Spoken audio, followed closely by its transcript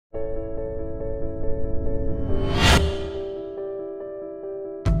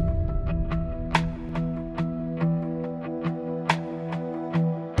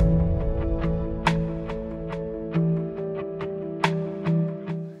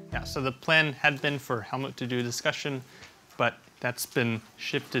Yeah, so the plan had been for Helmut to do a discussion, but that's been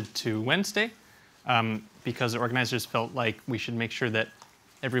shifted to Wednesday because the organizers felt like we should make sure that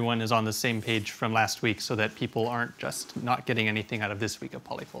everyone is on the same page from last week so that people aren't just not getting anything out of this week of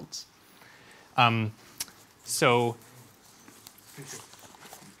Polyfolds. So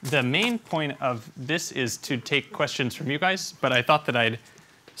the main point of this is to take questions from you guys, but I thought that I'd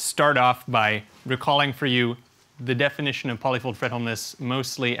start off by recalling for you the definition of polyfold Fredholmness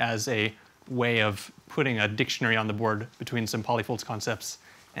mostly as a way of putting a dictionary on the board between some polyfolds concepts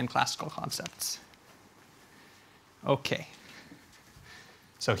and classical concepts. Okay.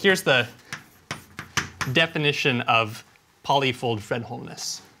 So here's the definition of polyfold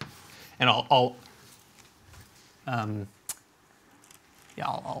Fredholmness. And I'll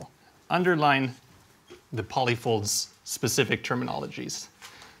underline the polyfolds specific terminologies.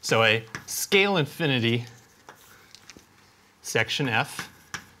 So a scale infinity section F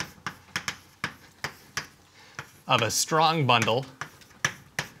of a strong bundle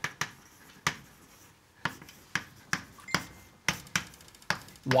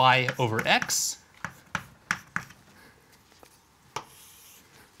y over x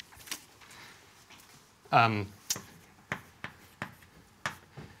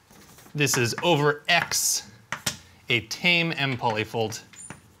this is over x a tame M polyfold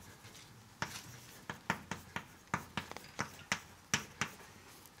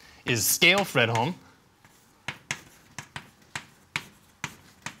is scale Fredholm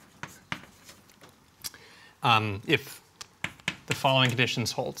if the following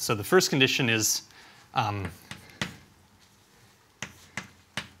conditions hold. So the first condition is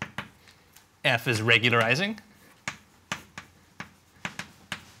F is regularizing.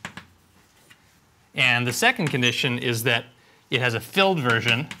 And the second condition is that it has a filled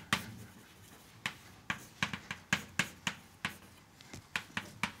version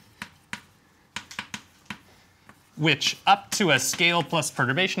which up to a scale plus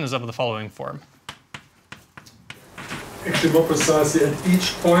perturbation is of the following form. Actually, more precisely, at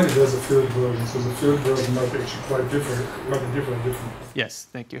each point it has a filled version, so the filled version might be actually quite different, might be different. Yes,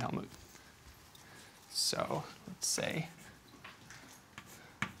 thank you, Helmut. So let's say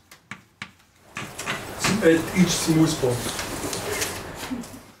at each smooth point.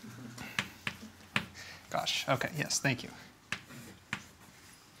 Gosh, okay, yes, thank you.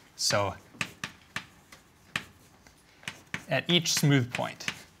 So at each smooth point,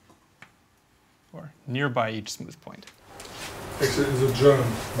 or nearby each smooth point. Actually, it's a German.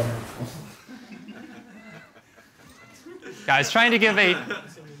 Guys, trying to give a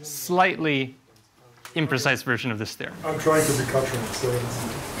slightly imprecise version of this theorem. I'm trying to be cultural, so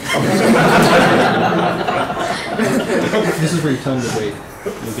this is where you tell them to wait.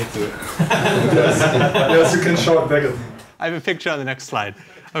 You'll get to it. yes, you can shout back at me. I have a picture on the next slide.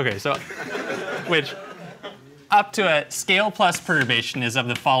 Okay, so which up to a scale plus perturbation is of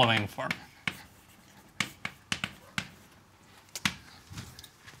the following form.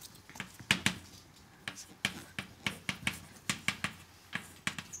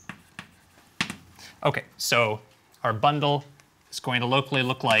 Okay, so our bundle is going to locally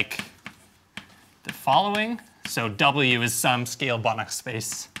look like the following. So W is some scale Banach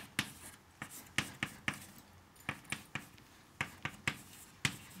space.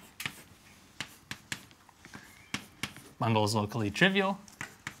 Bundle is locally trivial.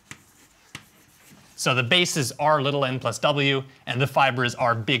 So the base is R little n plus W, and the fiber is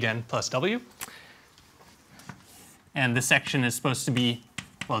R big N plus W. And the section is supposed to be,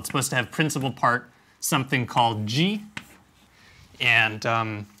 well, it's supposed to have principal part something called G. And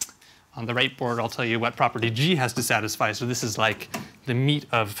on the right board, I'll tell you what property G has to satisfy. So this is like the meat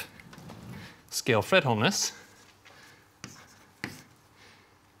of scale Fredholmness.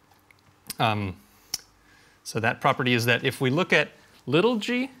 So that property is that if we look at little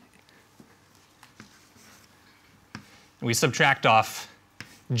g, and we subtract off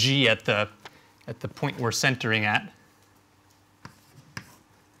g at the point we're centering at,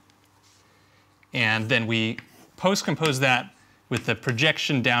 and then we post-compose that with the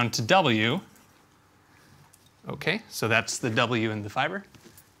projection down to W. Okay, so that's the W in the fiber.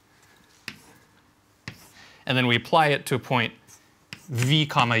 And then we apply it to a point V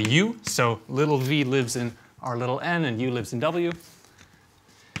comma U. So little v lives in R little n and U lives in W.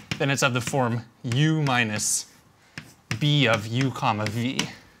 Then it's of the form U minus B of U comma V,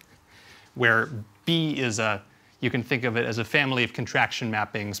 where B is a, you can think of it as a family of contraction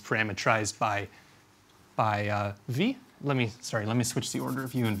mappings parametrized by V. Let me switch the order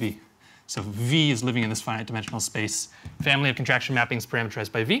of U and V. So V is living in this finite dimensional space, family of contraction mappings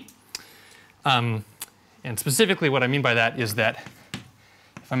parameterized by V. And specifically what I mean by that is that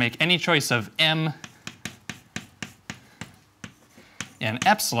if if I make any choice of m and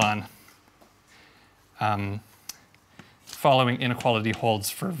epsilon, following inequality holds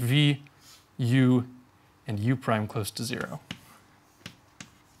for v, u, and u prime close to 0.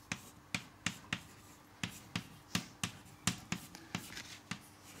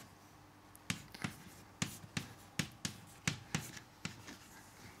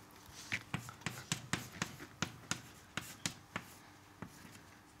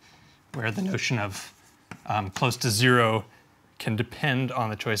 Where the notion of close to 0 can depend on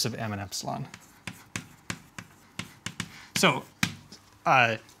the choice of m and epsilon. So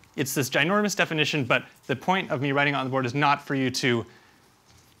it's this ginormous definition, but the point of me writing it on the board is not for you to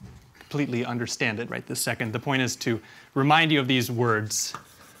completely understand it right this second. The point is to remind you of these words,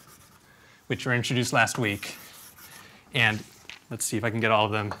 which were introduced last week. And let's see if I can get all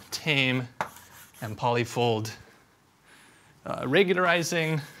of them. Tame and polyfold,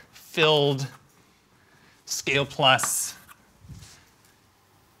 regularizing, filled, scale plus.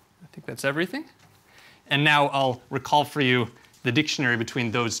 I think that's everything. And now I'll recall for you the dictionary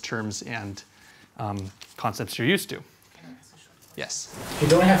between those terms and concepts you're used to. Yes? You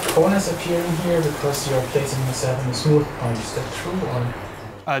don't have corners appearing here because you're placing the 7 smooth point. Is that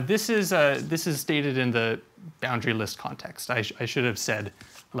true? Or? This is stated in the boundary list context. I should have said,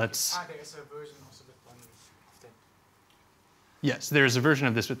 let's... there is a version also with boundary. Yes, there's a version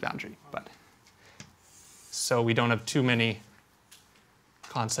of this with boundary, but so we don't have too many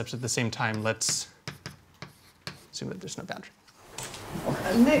concepts at the same time. Let's assume that there's no boundary.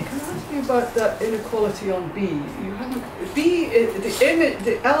 Nick, can I ask you about that inequality on B? You haven't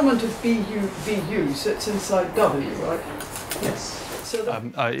the element of BU sits inside W, right? Yes. So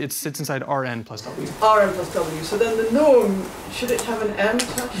it sits inside Rn plus W. Rn plus W. So then the norm, should it have an M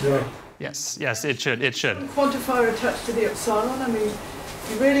attached? Yeah. Yes, it should. It should. Quantifier attached to the epsilon. I mean,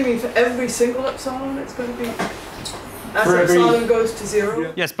 you really mean for every single epsilon it's going to be as epsilon goes to 0?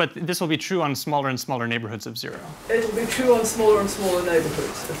 Yeah. Yes, but this will be true on smaller and smaller neighborhoods of 0. It'll be true on smaller and smaller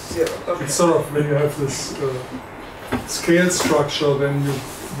neighborhoods of 0. Okay. It's sort of when you have this scale structure, then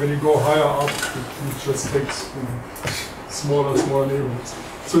when you go higher up, it just takes smaller and smaller neighborhoods.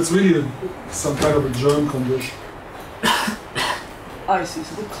 So it's really some kind of a germ condition. I see.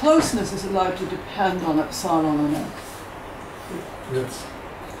 So the closeness is allowed to depend on epsilon and M. Yes.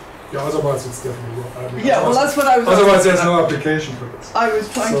 Yeah, otherwise it's definitely wrong. I mean, Yeah, well that's what I was... Otherwise there's no application for this. I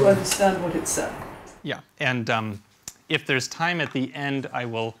was trying to understand what it said. Yeah, and if there's time at the end,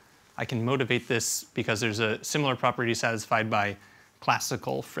 I can motivate this because there's a similar property satisfied by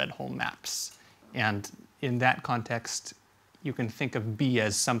classical Fredholm maps. And in that context, you can think of B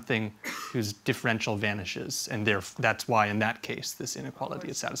as something whose differential vanishes, and that's why in that case this inequality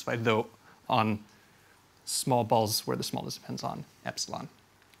is satisfied, though on small balls where the smallness depends on epsilon.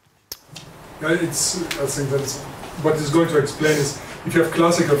 Yeah, I think that's what it's going to explain is if you have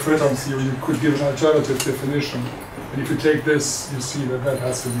classical Fredholm theory, you could give an alternative definition, and if you take this, you see that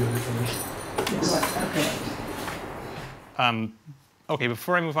has to be a definition. Yes. Right, okay. Okay,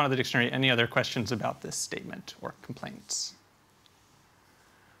 before I move on to the dictionary, any other questions about this statement or complaints?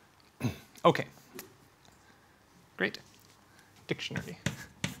 Okay, great. Dictionary.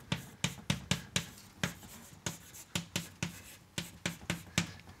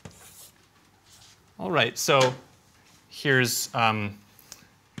 All right, so here's the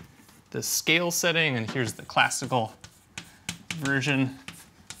scale setting, and here's the classical version.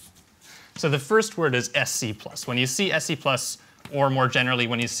 So the first word is SC+. When you see SC+, or more generally,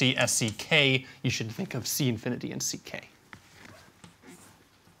 when you see SCK, you should think of C infinity and CK.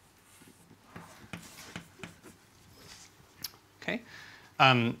 Okay.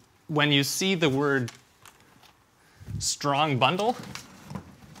 When you see the word strong bundle,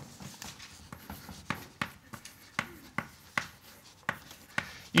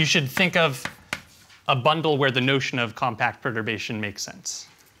 you should think of a bundle where the notion of compact perturbation makes sense.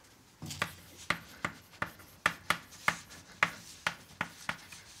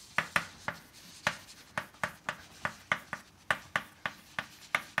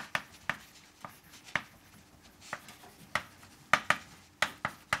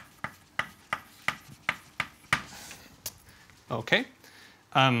 Okay.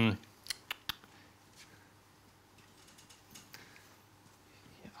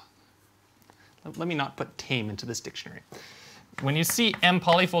 Let me not put tame into this dictionary. When you see M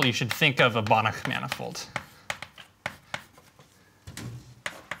polyfold, you should think of a Banach manifold.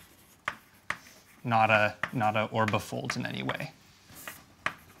 Not a orbifold in any way.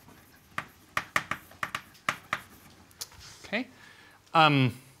 Okay.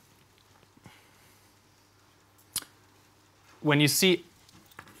 When you see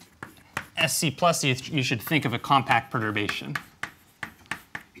SC plus, you should think of a compact perturbation.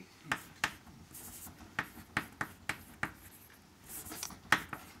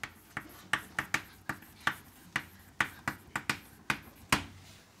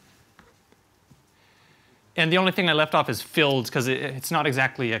 And the only thing I left off is filled, because it's not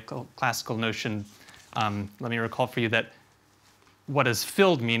exactly a classical notion. Let me recall for you that what does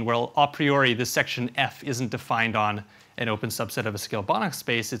filled mean? Well, a priori, this section F isn't defined on an open subset of a scale Banach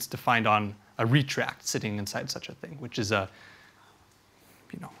space. It's defined on a retract sitting inside such a thing, which is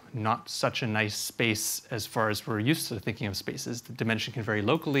not such a nice space as far as we're used to thinking of spaces. The dimension can vary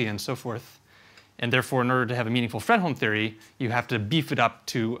locally and so forth. And therefore, in order to have a meaningful Fredholm theory, you have to beef it up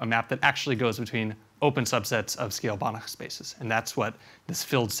to a map that actually goes between open subsets of scale Banach spaces. And that's what this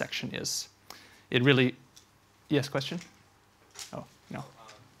filled section is. It really, yes, question? Oh, no.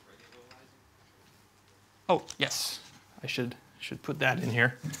 Oh, yes. I should put that in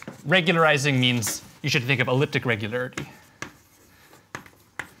here. Regularizing means you should think of elliptic regularity.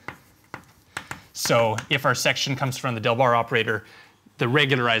 So if our section comes from the Del-Bar operator, the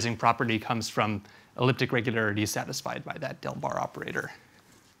regularizing property comes from elliptic regularity satisfied by that Del-Bar operator.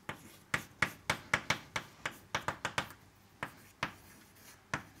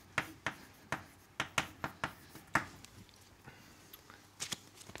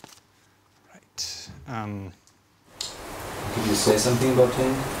 Could you say something about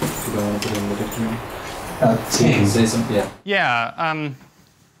Tang? If you don't want to put it in the dictionary. Tang. Say something, yeah. Yeah.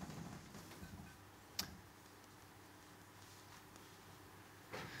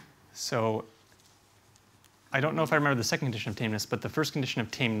 So I don't know if I remember the second condition of tameness, but the first condition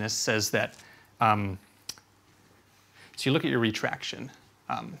of tameness says that, so you look at your retraction.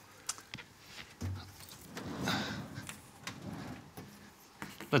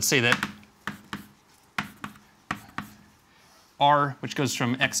 Let's say that R, which goes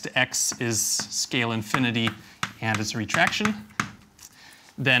from x to x, is scale infinity and it's a retraction.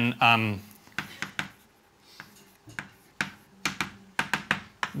 Then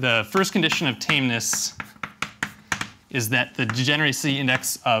the first condition of tameness is that the degeneracy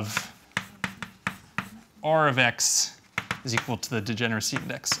index of R of x is equal to the degeneracy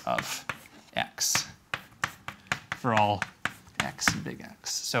index of x for all x and big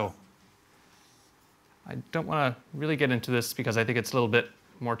X. So I don't want to really get into this because I think it's a little bit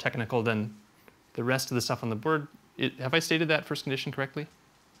more technical than the rest of the stuff on the board. Have I stated that first condition correctly?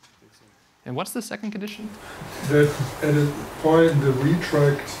 And what's the second condition? That at a point in the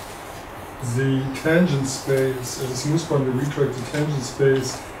retract, the tangent space, at a smooth point in the retract, the tangent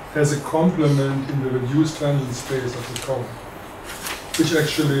space has a complement in the reduced tangent space of the cone. Which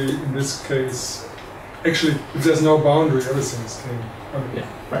actually, in this case, actually, if there's no boundary, everything is tame. Yeah,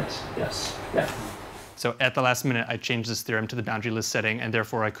 right, yes, yeah. So at the last minute, I changed this theorem to the boundaryless setting, and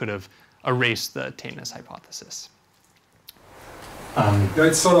therefore I could have erased the tameness hypothesis. Yeah,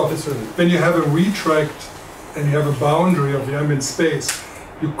 it's sort of, when you have a retract and you have a boundary of the ambient space,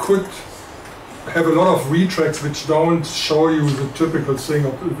 you could have a lot of retracts which don't show you the typical thing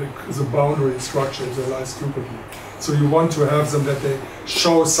of the boundary structure if they lie stupidly. So you want to have them that they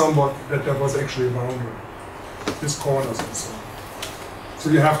show somewhat that there was actually a boundary. These corners and so on.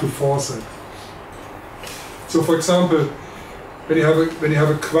 So you have to force it. So for example, when you have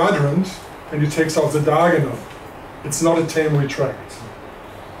a quadrant and you take out the diagonal, it's not a tame retract.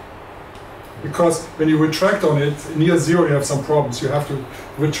 Because when you retract on it, near zero you have some problems. You have to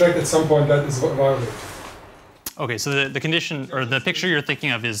retract at some point that is violated. Okay, so the condition, or the picture you're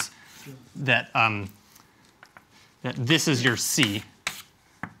thinking of is that, that this is your C.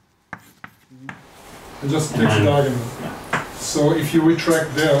 And just take the diagonal. So if you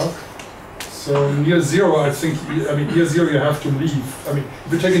retract there, so near zero, I mean, near zero you have to leave. I mean,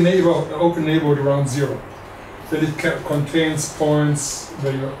 if you take an open neighborhood around zero, then it contains points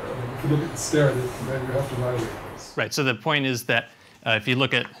where you, if you look at the stair, then you have to violate this. Right, so the point is that if you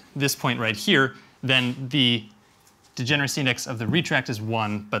look at this point right here, then the degeneracy index of the retract is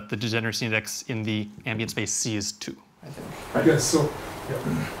 1, but the degeneracy index in the ambient space C is 2, I think. Right. Yes,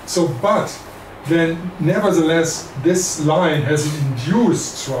 so, but then nevertheless, this line has an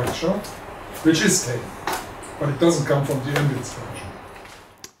induced structure, which is tame, but it doesn't come from the ambient structure.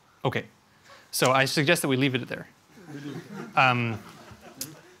 Okay, so I suggest that we leave it there.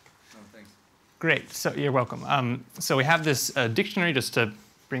 Great, so you're welcome. So we have this dictionary just to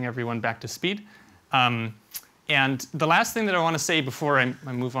bring everyone back to speed. And the last thing that I want to say before I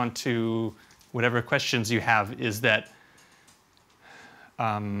move on to whatever questions you have is that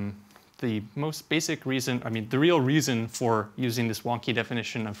the most basic reason, I mean, the real reason for using this wonky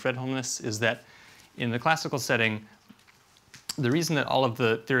definition of Fredholmness is that in the classical setting, the reason that all of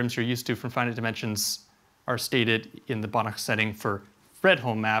the theorems you're used to from finite dimensions are stated in the Banach setting for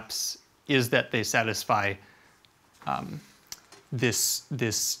Fredholm maps is that they satisfy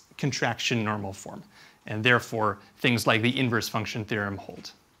this contraction normal form. And therefore, things like the inverse function theorem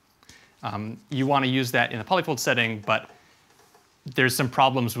hold. You want to use that in the polyfold setting, but there's some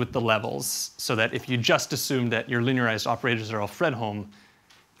problems with the levels, so that if you just assume that your linearized operators are all Fredholm,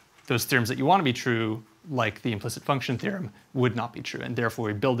 those theorems that you want to be true, like the implicit function theorem, would not be true. And therefore,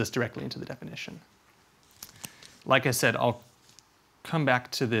 we build this directly into the definition. Like I said, I'll come back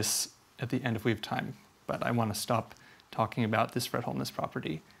to this at the end if we have time, but I want to stop talking about this Fredholmness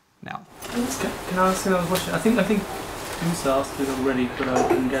property now. Can I ask another question? I think Lisa asked it already, but I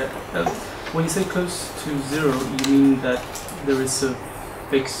didn't get it. When you say close to 0, you mean that there is a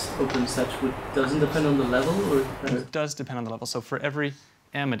fixed open set which doesn't depend on the level, or it does depend on the level. So for every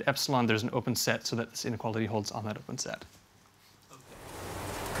m and epsilon, there's an open set so that this inequality holds on that open set.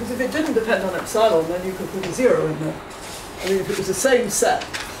 Because if it didn't depend on epsilon, then you could put a 0 in there. I mean, if it was the same set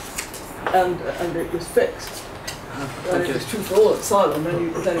and it was fixed, and it was true for all epsilon, then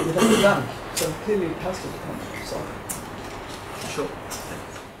it would have to down. So clearly it has to depend on epsilon. Sure.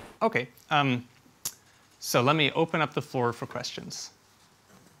 OK. So let me open up the floor for questions,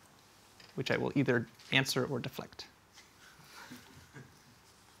 which I will either answer or deflect.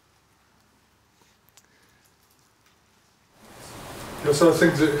 Yeah, so I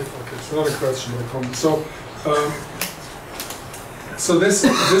think it's not a question, but a comment. So this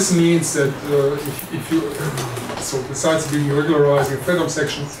means that if you so besides being regularizing, Fredholm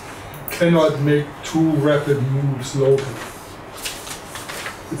sections cannot make too rapid moves locally.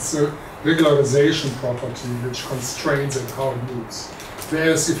 It's a regularization property which constrains it how it moves.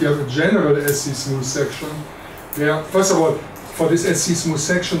 Whereas if you have a general SC smooth section, first of all, for this SC smooth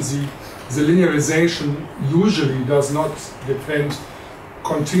section, the linearization usually does not depend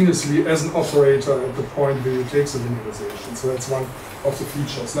continuously as an operator at the point where you take the linearization. So that's one of the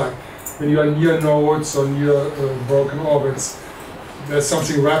features. Like when you are near nodes or near broken orbits, there's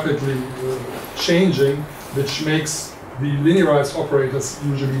something rapidly changing which makes the linearized operators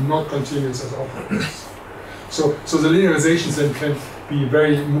usually not continuous as operators. So the linearizations then can be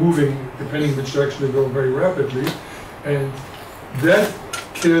very moving depending which direction they go very rapidly. And that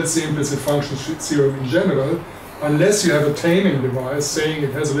kills the implicit function theorem in general, unless you have a taming device saying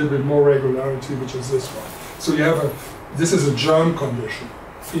it has a little bit more regularity, which is this one. So you have this is a germ condition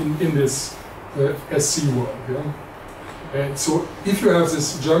in this SC world. Yeah? And so if you have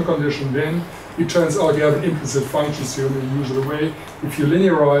this germ condition, then it turns out you have an implicit function theorem in the usual way. If you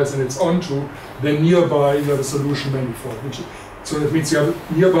linearize and it's onto, then nearby you have a solution manifold. So that means you have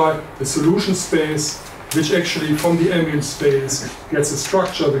nearby a solution space which actually from the ambient space gets a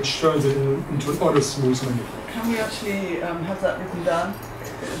structure which turns it into an order smooth manifold. Can we actually have that written down?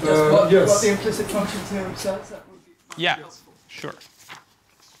 Just yes. What the implicit function theorem says? That would be yeah, sure.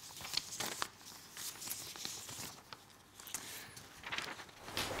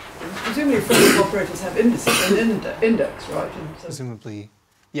 Presumably, Fredholm operators have an index, right? Presumably,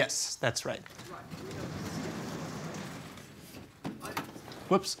 yes, that's right.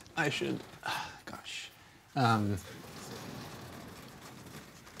 Whoops, I should, gosh.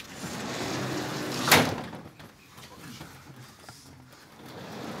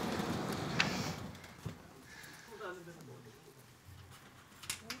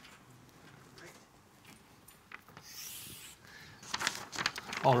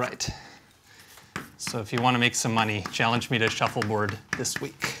 All right. So if you want to make some money, challenge me to shuffleboard this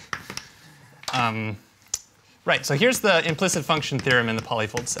week. Right, so here's the implicit function theorem in the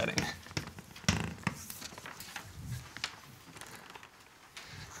polyfold setting.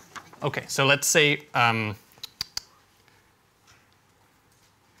 OK, so let's say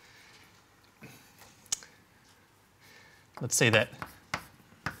that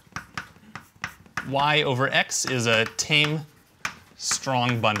y over x is a tame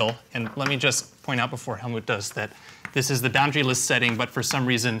strong bundle. And let me just point out before Helmut does that this is the boundaryless setting, but for some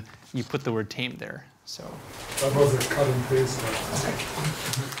reason you put the word tame there. So that was a cut and paste.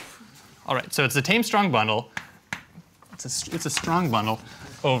 All right, so it's a tame strong bundle. It's a strong bundle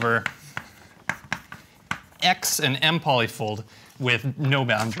over x and m polyfold with no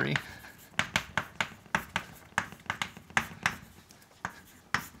boundary.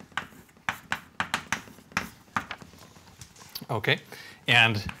 OK,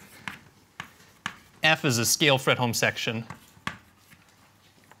 and F is a scale Fredholm section.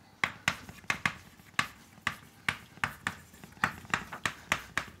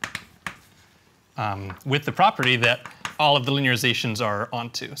 With the property that all of the linearizations are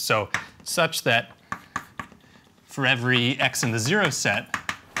onto. So such that for every x in the 0 set.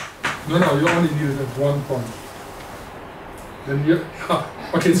 No, you only need it at one point. Then you,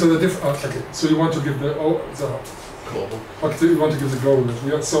 okay, so okay, so you want to give the Global. Okay, so you want to give the global version.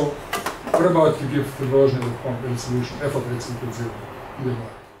 Yeah, so what about you give the version at the point in the solution, f of x equals 0?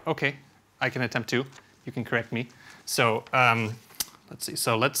 Okay, I can attempt to. You can correct me. So let's see.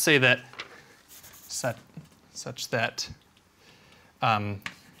 So let's say that such that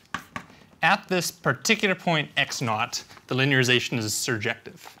at this particular point x naught, the linearization is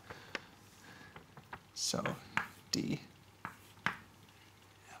surjective. So d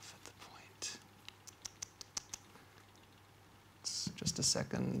f at the point. Just a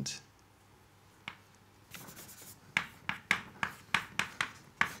second.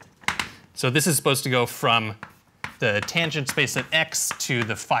 So this is supposed to go from the tangent space at x to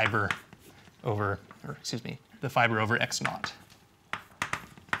the fiber over, or excuse me, the fiber over x naught.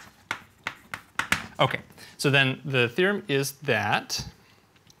 Okay, so then the theorem is that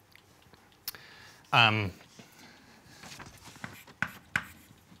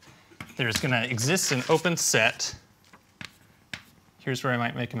there's going to exist an open set. Here's where I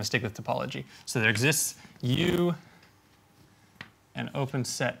might make a mistake with topology. So there exists U, an open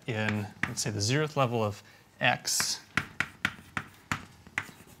set in, let's say, the 0th level of x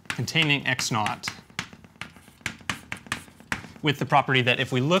containing x naught with the property that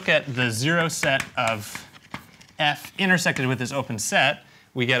if we look at the 0 set of f intersected with this open set,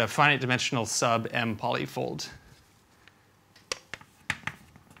 we get a finite dimensional sub M polyfold.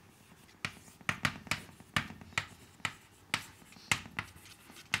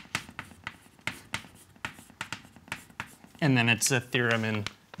 And then it's a theorem in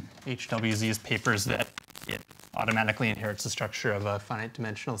HWZ's papers that it automatically inherits the structure of a finite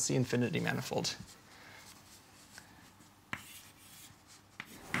dimensional C infinity manifold.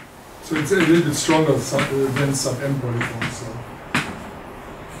 So it's a little bit stronger than sub M polyfold.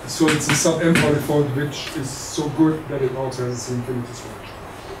 So it's a sub M polyfold which is so good that it also has a C infinity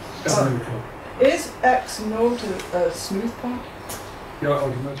structure. Is x naught a smooth point? Yeah,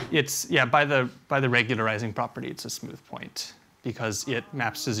 automatically. It's by the regularizing property, it's a smooth point because it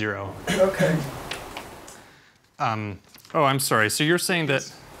maps to 0. Okay. Oh, I'm sorry. So you're saying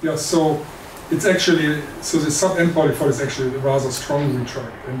that? Yeah. So it's actually the sub M polyfold is actually rather strongly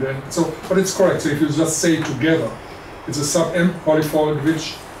tracked, and then but it's correct. So if you just say it together, it's a sub M polyfold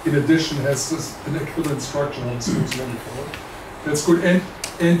which in addition has an equivalent structure on the smooth manifold. That's good,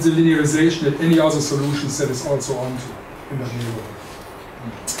 and the linearization that any other solution set is also onto in that neighborhood.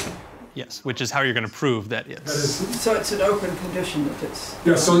 Yes, which is how you're going to prove that it's. So it's an open condition that it's.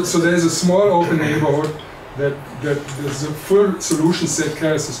 Yeah, so there's a small open neighborhood that the full solution set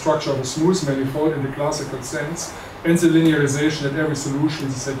carries the structure of a smooth manifold in the classical sense, and the linearization that every solution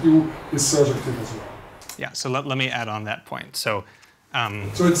in set U is surjective as well. Yeah, so let me add on that point. So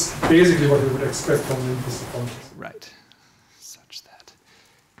it's basically what we would expect from the implicit functions. Right, such that.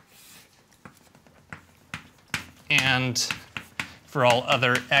 And for all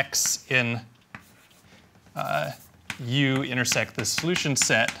other x in U intersect the solution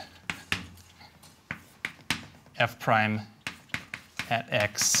set, f prime at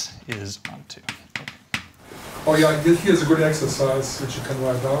x is onto. Oh yeah, here's a good exercise which you can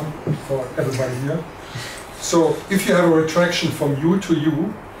write down for everybody here. So if you have a retraction from U to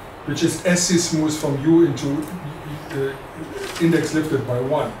U, which is SC smooth from U into index lifted by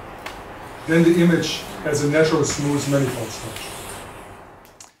 1, then the image has a natural smooth manifold structure.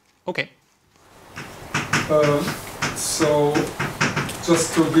 Okay. So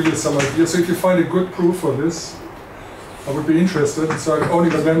just to give you some idea, so if you find a good proof for this, I would be interested. So I only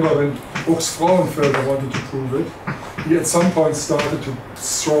remember when Urs Frauenfelder wanted to prove it, he at some point started to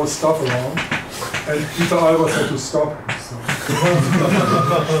throw stuff around, and Peter Albert had to stop him. So.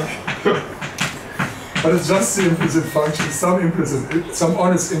 But it's just the implicit function, some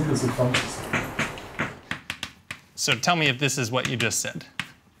honest implicit functions. So tell me if this is what you just said.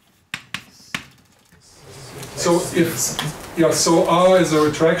 So so R is a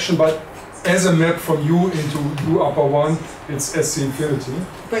retraction, but as a map from U into U upper 1, it's SC infinity.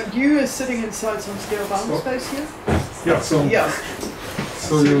 But U is sitting inside some scale bound space here? Yeah, so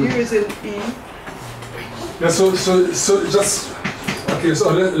U is in E. Yeah, so just okay, so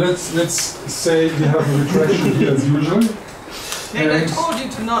let's say we have a retraction here as usual. And I told you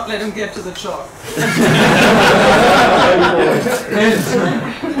to not let him get to the chalk.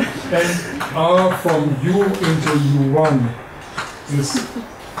 and R from U into U1 is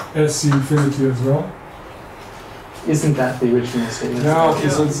SC infinity as well. Isn't that the original statement? Yeah, okay,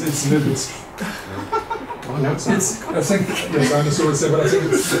 so it's a little bit. No, it's not. I think, yes, I understood what I said, but I think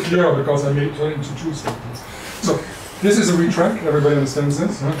it's clearer because I made 22 statements. So This is a retract, everybody understands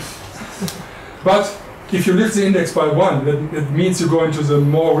this? But if you lift the index by 1, that means you go into the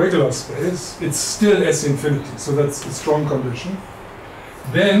more regular space. It's still S infinity, so that's a strong condition.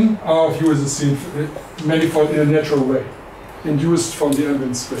 Then R of U is a C manifold in a natural way, induced from the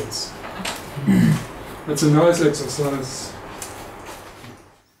ambient space. That's a nice exercise.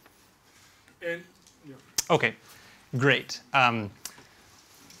 And, yeah. Okay, great.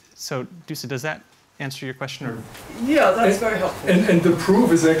 So, Dusa, does that answer your question? Or? Yeah, that's very helpful. And the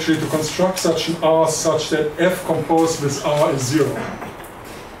proof is actually to construct such an R such that F composed with R is 0.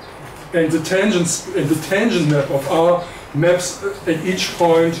 And the tangent map of R maps at each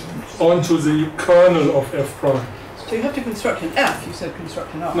point onto the kernel of F prime. So you have to construct an F, you said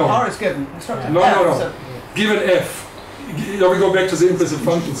construct an R. No. R is given, construct an No, F. no, no. So Given F. Now we go back to the implicit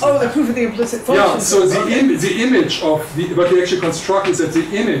function. oh, the proof of the implicit function. Yeah, so the image of what you actually construct is that the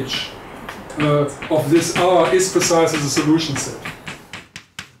image of this R is precisely the solution set.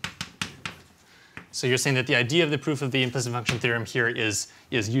 So you're saying that the idea of the proof of the implicit function theorem here is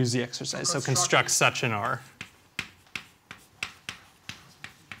use the exercise. So construct such an R.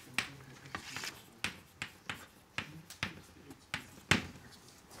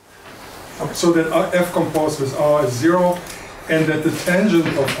 So that F composed with R is 0, and that the tangent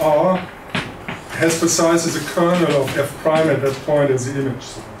of R has precisely the kernel of F prime at that point as the image.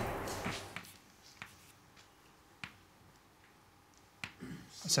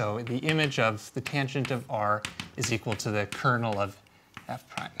 So the image of the tangent of R is equal to the kernel of F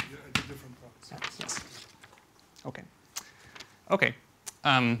prime. Yeah, at the different points. Yes. Okay. Okay.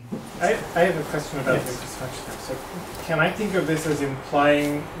 I have a question about the construction. So can I think of this as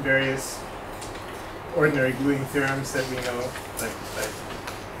implying various ordinary gluing theorems that we know? Like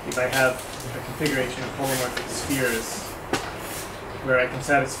if I have a configuration of homomorphic spheres where I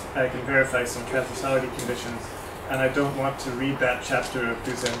can verify some transversality conditions, and I don't want to read that chapter of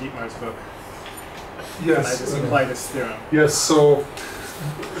Dusa and Dietmar's book. Yes. And I just apply this theorem. Yes, so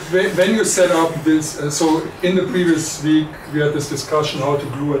when you set up this, so in the previous week we had this discussion how to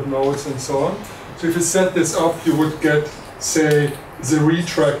glue at nodes and so on. So if you set this up, you would get, say, the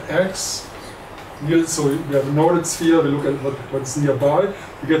retract X. So we have a noded sphere, we look at what's nearby,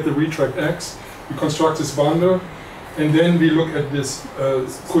 we get the retract X, we construct this bundle, and then we look at this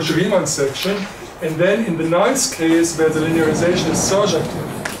Cauchy-Riemann section, and then in the nice case where the linearization is surjective,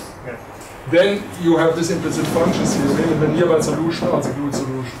 Okay. then you have this implicit functions theorem and the nearby solution are the glued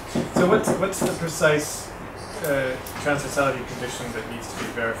solution. So what's the precise transversality condition that needs to be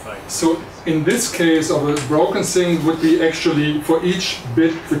verified? So in this case of a broken thing would be actually for each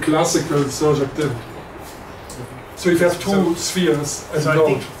bit the classical surjectivity. So if you have two spheres as a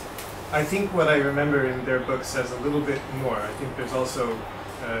node. I think what I remember in their book says a little bit more. I think there's also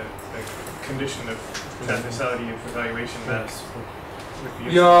a condition of transversality of evaluation maps.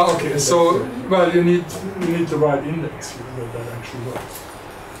 Yeah, okay, so, well, you need the right index here that actually works.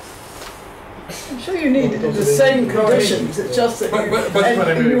 I'm sure you need the same conditions, it's just that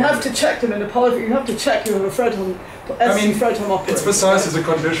you have to check them in a polyfill, you have to check you have a Fredholm, Fredholm operator. It's precisely the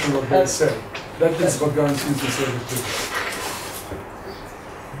condition what they say. That is what guarantees the surjectivity.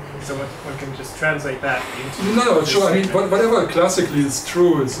 So one can just translate that into... No, sure, I mean, whatever classically is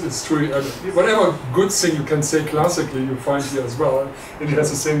true is true. Whatever good thing you can say classically, you find here as well, and it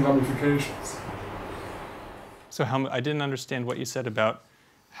has the same ramifications. So I didn't understand what you said about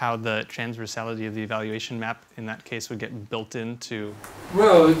how the transversality of the evaluation map in that case would get built into...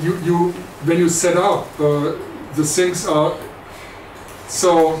 Well, when you set up, the things are...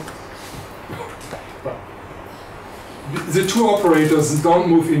 So... The two operators don't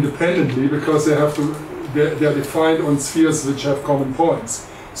move independently because they are defined on spheres which have common points.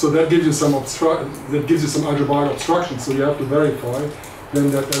 So that gives you some algebraic obstruction. So you have to verify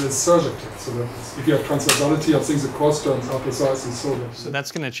then that is surjective. So that is, if you have transversality of things, the cross terms are precisely so. So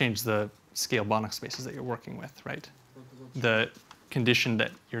that's going to change the scale Banach spaces that you're working with, right? The condition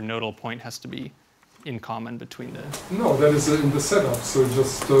that your nodal point has to be in common between the... No, that is in the setup. So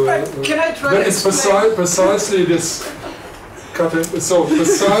just... Can I try that is precisely this... So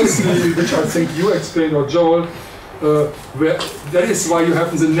precisely, which I think you explained, or Joel, that is why you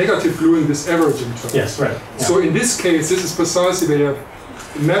have the negative gluing this averaging term. Yes, right. So in this case, this is precisely where you have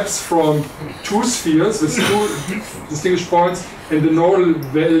maps from two spheres with two distinguished points, and the nodal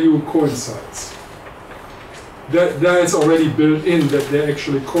value coincides. That is already built in that they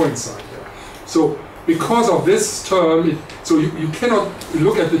actually coincide there. So because of this term, so you cannot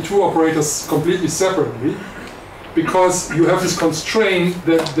look at the two operators completely separately, because you have this constraint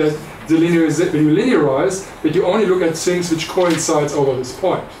that when you linearize, that you only look at things which coincides over this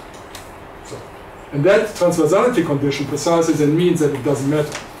point. So And that transversality condition precisely then means that it doesn't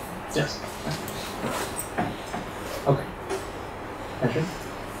matter. Yes. Okay. Andrew?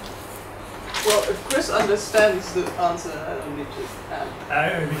 Well, if Chris understands the answer, I don't need to add.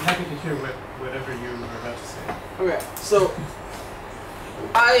 I'd be happy to hear whatever you were about to say. Okay, so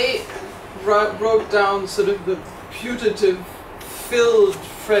I wrote down sort of the putative filled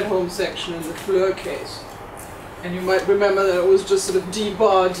Fredholm section in the Fleur case. And you might remember that it was just sort of d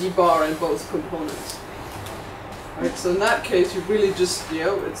bar in both components. Right, so in that case, you really just,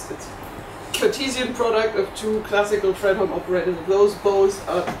 it's Cartesian product of two classical Fredholm operators. If those both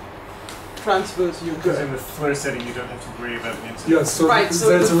are transverse, you're Because good. in the Fleur setting, you don't have to worry about an incident. Yes, so, Right, so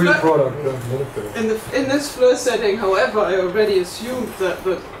that's a the real Fleur- product. Yeah. In this Fleur setting, however, I already assumed that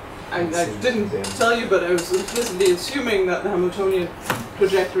I didn't tell you, but I was implicitly assuming that the Hamiltonian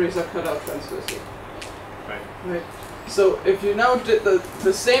trajectories are cut out transversely. Right. So if you now did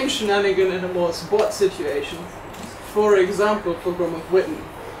the same shenanigan in a more spot situation, for example, for Gromov-Witten,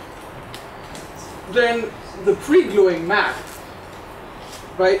 then the pre-gluing map,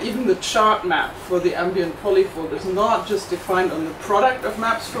 right, even the chart map for the ambient polyfold is not just defined on the product of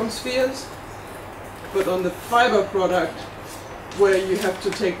maps from spheres, but on the fiber product where you have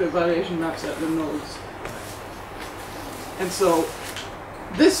to take the evaluation maps at the nodes. And so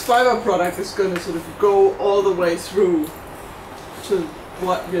this fiber product is going to sort of go all the way through to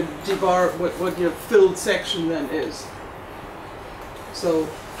what your D-bar, what your filled section then is. So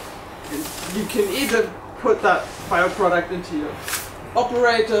you can either put that fiber product into your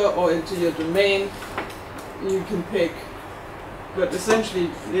operator or into your domain. You can pick, but essentially,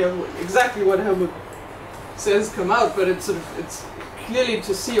 exactly what Helmut says come out, but it's clearly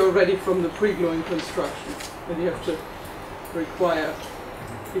to see already from the pre-gluing construction that you have to require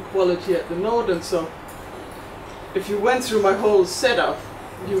equality at the node. And so if you went through my whole setup,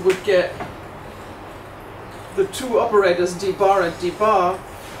 you would get the two operators d-bar and d-bar,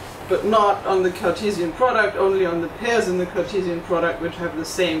 but not on the Cartesian product, only on the pairs in the Cartesian product which have the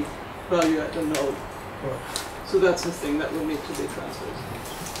same value at the node. So that's the thing that will need to be transferred.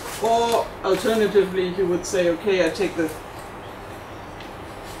 Or alternatively, you would say, okay, I take the,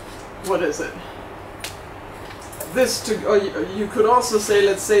 what is it? This to, or you could also say,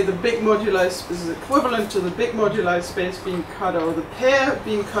 let's say the big moduli is equivalent to the big moduli space being cut out, or the pair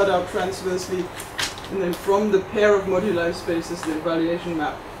being cut out transversely, and then from the pair of moduli spaces, the evaluation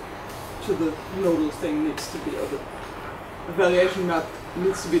map to the nodal thing needs to be, or the evaluation map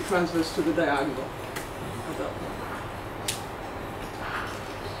needs to be transverse to the diagonal at that point.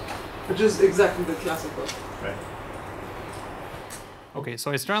 Which is exactly the classical. Right. Okay,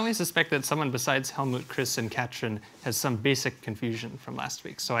 so I strongly suspect that someone besides Helmut, Chris, and Katrin has some basic confusion from last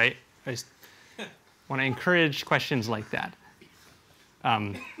week. So I want to encourage questions like that.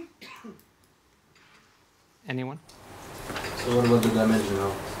 Anyone? So what about the dimension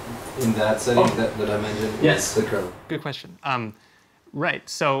now? In that setting, the dimension Yes. is the curve. Good question. Right,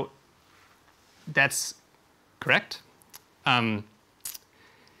 so that's correct.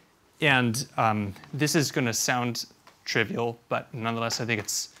 This is going to sound trivial, but nonetheless, I think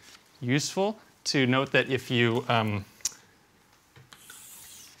it's useful to note that if you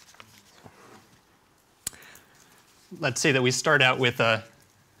let's say that we start out with a,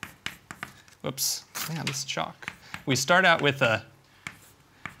 whoops, yeah, this is chalk. We start out with a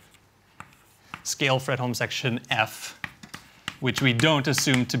scale Fredholm section F, which we don't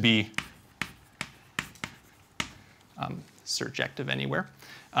assume to be surjective anywhere.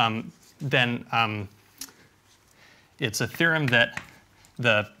 Then it's a theorem that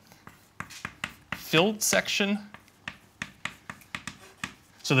the filled section,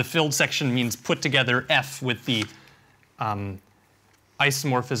 so the filled section means put together F with the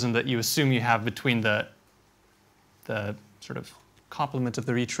isomorphism that you assume you have between the sort of complement of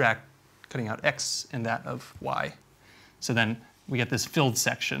the retract cutting out X and that of Y. So then we get this filled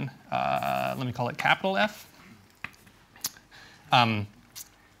section. Let me call it capital F.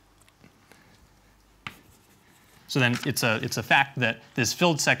 So then it's a fact that this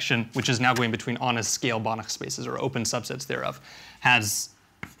filled section, which is now going between honest scale Banach spaces or open subsets thereof, has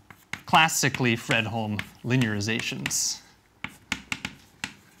classically Fredholm linearizations.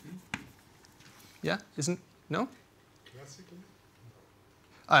 Yeah? No? Classically?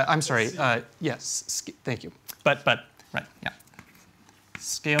 I'm sorry. Yes. Thank you. But right. Yeah.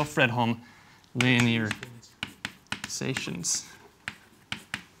 Scale Fredholm linearizations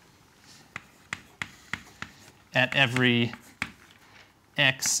at every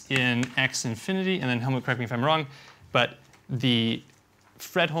x in x infinity, and then Helmut, correct me if I'm wrong, but the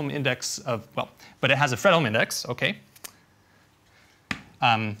Fredholm index of, well, but it has a Fredholm index, okay.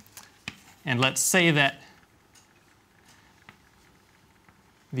 And let's say that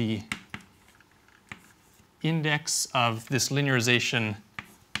the index of this linearization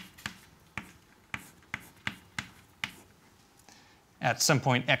at some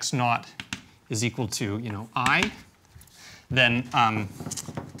point x naught is equal to, I, then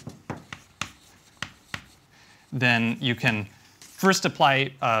you can first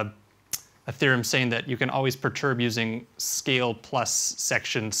apply a theorem saying that you can always perturb using scale plus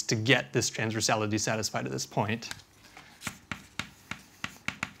sections to get this transversality satisfied at this point.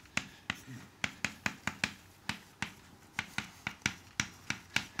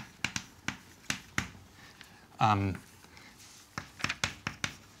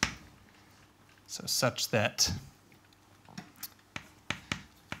 So such that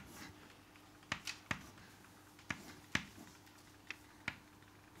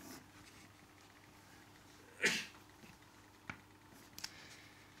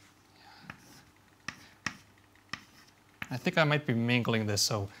I think I might be mingling this,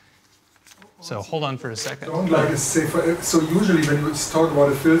 so hold on for a second. Don't like to say so usually when you talk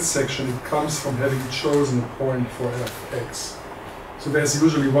about a field section, it comes from having chosen a point for fx. So there's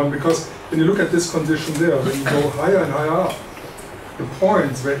usually one, because when you look at this condition there, when you go higher and higher up, the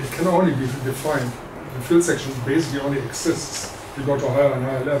points where it can only be defined, the field section basically only exists. You go to higher and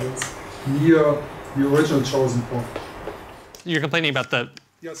higher levels near the original chosen point. You're complaining about the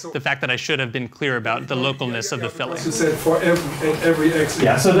fact that I should have been clear about the localness of the filling. You said for every x.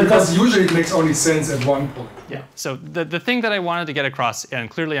 Yeah, so because usually it makes only sense at one point. Yeah. So the thing that I wanted to get across, and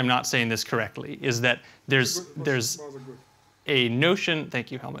clearly I'm not saying this correctly, is that there's a notion.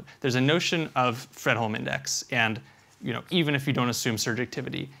 Thank you, Helmut. There's a notion of Fredholm index, and even if you don't assume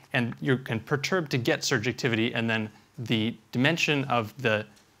surjectivity, and you can perturb to get surjectivity, and then the dimension of the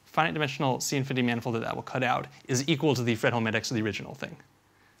finite dimensional C infinity manifold that will cut out is equal to the Fredholm index of the original thing.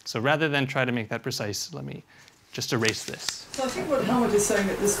 So rather than try to make that precise, let me just erase this. So I think what Helmut is saying,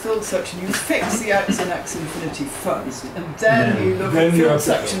 that this field section, you fix the x in x infinity first, and then you look at field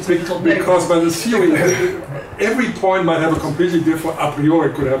sections with little because by the theory, every point might have a completely different, a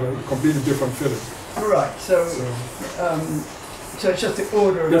priori could have a completely different filling. Right, so it's just the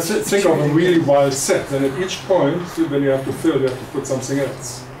order of the think of a really wild set, then at each point, when you have to fill, you have to put something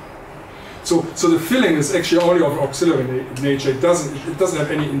else. So the filling is actually only of auxiliary nature. It doesn't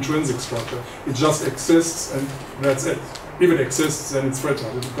have any intrinsic structure. It just exists, and that's it. If it exists, then it's fertile.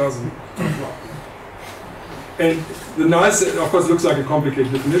 If it doesn't, and the nice, of course, it looks like a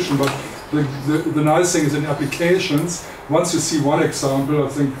complicated definition, but the nice thing is in applications. Once you see one example, I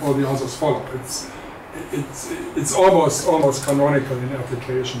think all the answers follow. It's almost canonical in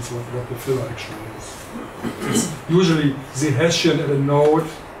applications what the filler actually is. It's usually the Hessian at a node.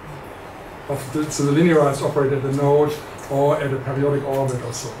 So the linearized operator at the node or at a periodic orbit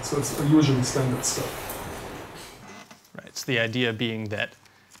or so. So it's usually standard stuff. Right. So the idea being that,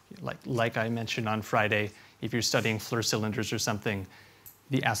 like I mentioned on Friday, if you're studying Floer cylinders or something,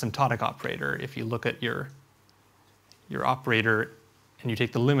 the asymptotic operator, if you look at your operator and you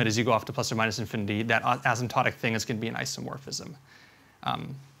take the limit as you go off to plus or minus infinity, that asymptotic thing is going to be an isomorphism.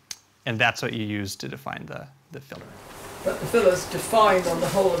 And that's what you use to define the filler. But the filler's defined on the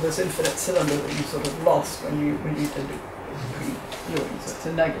whole of this infinite cylinder that you sort of lost when you did pre-Ewing. So it's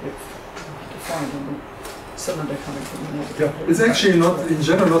a negative defined on the cylinder coming from the negative. Yeah, it's actually not, in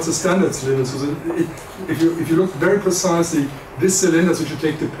general, not the standard cylinder. So if you look very precisely, these cylinders which you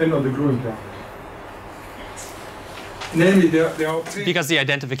take depend on the gluing parameter. Namely, they are because the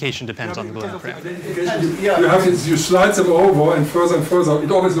identification depends on the gluing parameter. You slide them over and further, it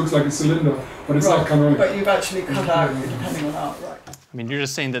always looks like a cylinder, but it's not canonical. But you've actually cut out depending on that, right? I mean, you're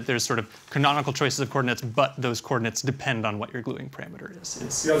just saying that there's sort of canonical choices of coordinates, but those coordinates depend on what your gluing parameter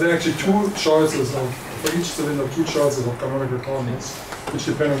is. Yeah, there are actually two choices for each cylinder, two choices of canonical coordinates, which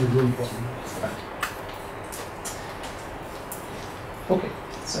depend on the gluing parameter. Okay,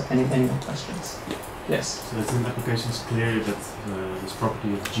 so any more questions? Yes. So it's in applications clear that this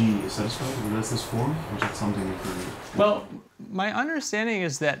property of G is satisfied, and that's this form, or is that something different? Well, my understanding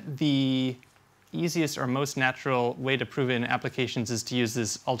is that the easiest or most natural way to prove it in applications is to use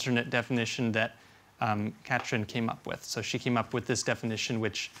this alternate definition that Katrin came up with. So she came up with this definition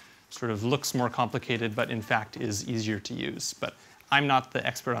which sort of looks more complicated, but in fact is easier to use. But I'm not the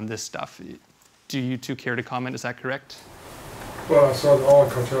expert on this stuff. Do you two care to comment? Is that correct? Well, I saw all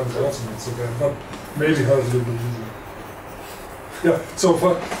cartels also not so bad, but maybe hers a little bit easier. Yeah, so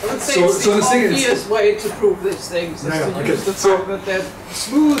I would say it's the obvious way to prove these things is to use the fact that they're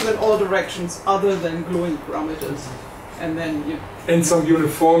smooth in all directions other than gluing parameters. And then you... And some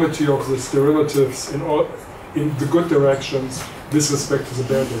uniformity of these derivatives in the good directions with respect to the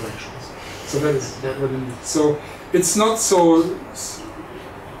bad directions. So that is what it is. So it's not so.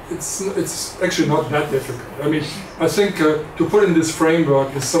 It's actually not that difficult. I mean, I think to put in this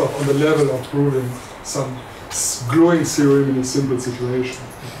framework is sort of on the level of proving some gluing theorem in a simple situation,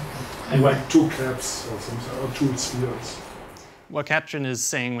 and like two caps or something, or two spheres. What Katrin is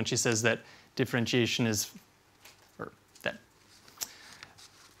saying when she says that differentiation is, or that,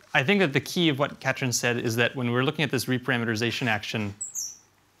 I think that the key of what Katrin said is that when we're looking at this reparameterization action,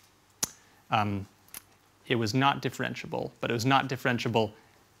 it was not differentiable, but it was not differentiable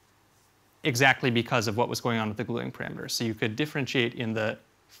exactly because of what was going on with the gluing parameter. So you could differentiate in the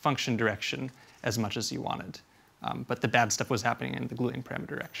function direction as much as you wanted. But the bad stuff was happening in the gluing parameter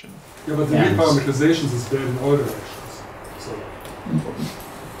direction. Yeah, but the reparameterizations is bad in all directions. So,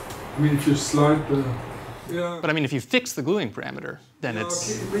 I mean, if you slide the... Yeah. But I mean, if you fix the gluing parameter, then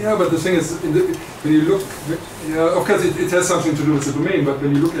it's... Okay. Yeah, but the thing is, when you look... Yeah, of course, it has something to do with the domain, but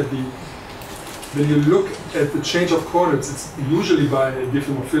when you look at the... When you look at the change of coordinates, it's usually by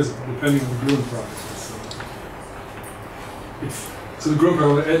diffeomorphism, depending on the gluing parameters. So the gluing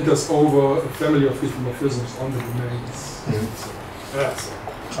parameter enters over a family of diffeomorphisms on the domains.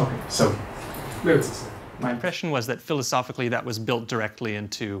 Okay, so maybe it's the same. My impression was that philosophically that was built directly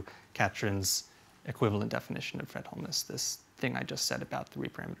into Katrin's equivalent definition of Fredholmness, this thing I just said about the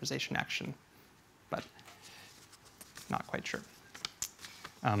reparameterization action, but not quite sure.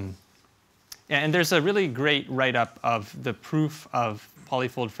 And there's a really great write-up of the proof of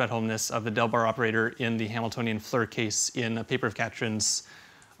polyfold Fredholmness of the Del-Bar operator in the Hamiltonian Fleur case in a paper of Katrin's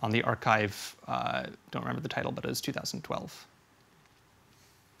on the archive. Don't remember the title, but it was 2012.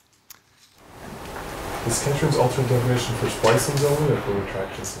 Is Katrin's alternate definition for splicings only or for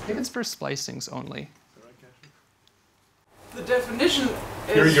retractions? I think it's for splicings only. The definition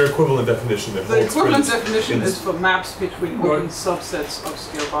is... Your equivalent definition that The equivalent definition is for maps between open subsets of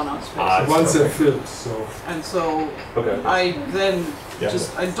scale-Banach spaces. Once they're filled, so... And so okay. I then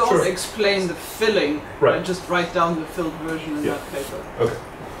I don't explain the filling, right. I just write down the filled version in that paper. Okay.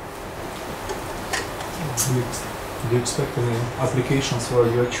 Do you expect any applications where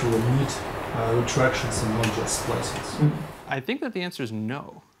you actually need retractions and not just splicings? I think that the answer is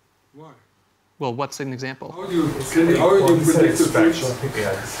no. Why? Well, what's an example? How do you predict the future?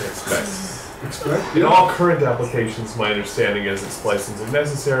 Yeah, expect. In all current applications, my understanding is that splicings are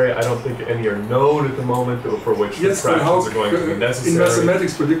necessary. I don't think any are known at the moment for which retractions are going to be necessary. In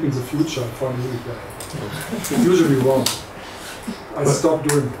mathematics, predicting the future, I find really bad. It's usually wrong. I stopped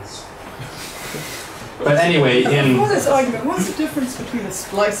doing this. But anyway, for this argument, what's the difference between a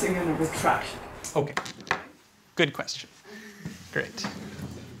splicing and a retraction? Okay, good question. Great.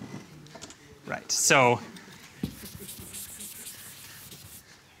 Right, so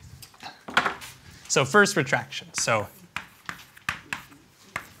first retraction. So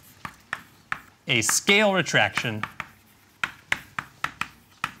a scale retraction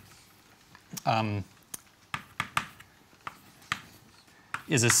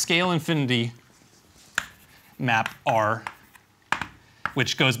is a scale infinity map R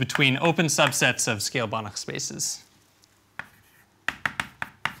which goes between open subsets of scale Banach spaces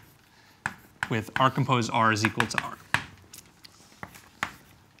with R composed R is equal to R.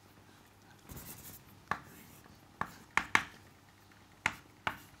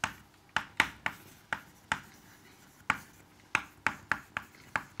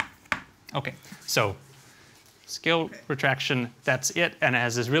 Okay, so scale retraction, that's it, and it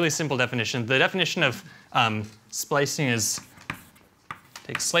has this really simple definition. The definition of splicing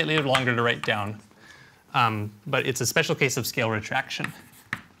takes slightly longer to write down, but it's a special case of scale retraction.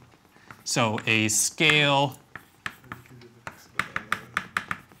 So a scale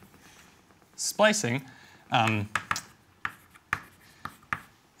splicing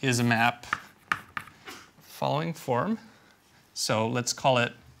is a map following form. So let's call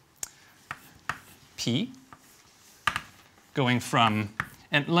it P, going from,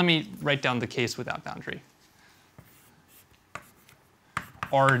 and let me write down the case without boundary.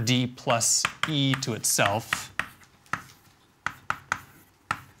 RD plus E to itself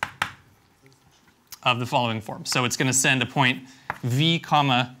of the following form. So it's going to send a point V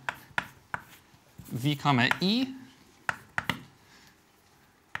comma E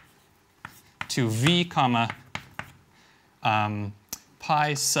to V comma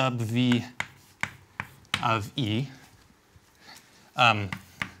pi sub V of E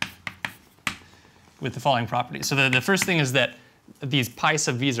with the following properties. So the first thing is that these pi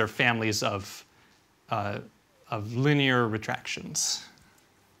sub V's are families of linear retractions.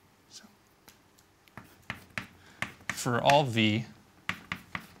 So for all V,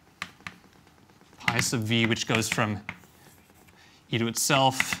 pi sub V, which goes from E to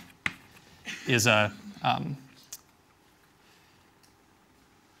itself is a, let's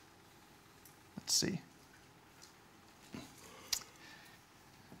see,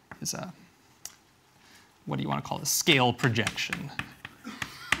 is a, what do you want to call it, a scale projection.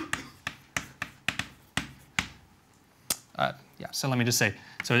 Yeah, so let me just say,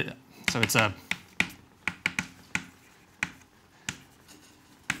 so it's a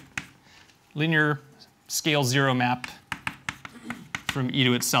linear scale 0 map from E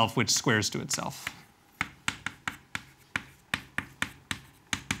to itself, which squares to itself.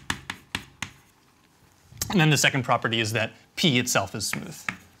 And then the second property is that P itself is smooth.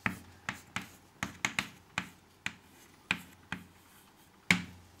 Did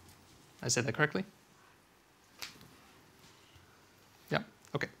I say that correctly? Yeah,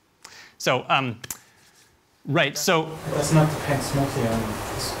 OK. So, right, so. It does not depend smoothly on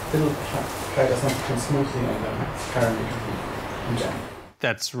this little play does not depend smoothly on the parameter in general.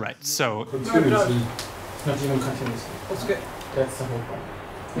 That's right. So. Continuously. Not even continuously. That's good. That's the whole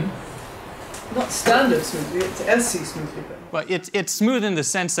point. Not standard smoothly, it's SC smoothly. Well, it's smooth in the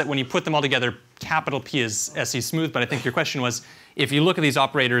sense that when you put them all together, capital P is SC smooth, but I think your question was, if you look at these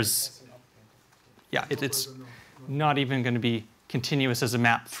operators, yeah, it's not even going to be continuous as a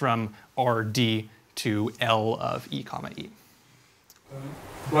map from RD to L of E comma E.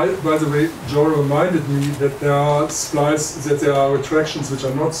 By the way, Joe reminded me that there are retractions which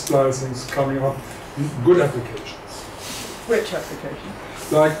are not splicings coming up in good applications. Which application?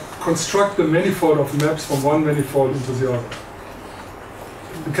 Like construct a manifold of maps from one manifold into the other.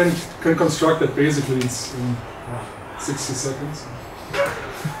 You can construct that basically in 60 seconds.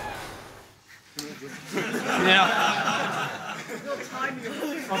 Yeah.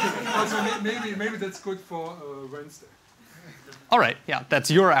 Okay, so maybe that's good for Wednesday. All right, yeah,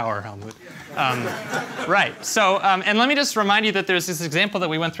 that's your hour, Helmut. Right, so, and let me just remind you that there's this example that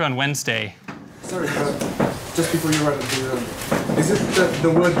we went through on Wednesday. Sorry, just before you write it, is it that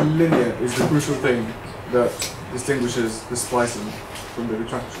the word linear is the crucial thing that distinguishes the splicing from the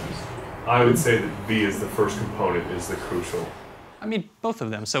retractions? I would say that V is the first component, is the crucial. I mean, both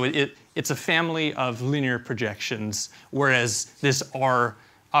of them. So it's a family of linear projections, whereas this R,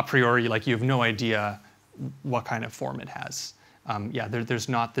 a priori, like you have no idea what kind of form it has. Yeah, there's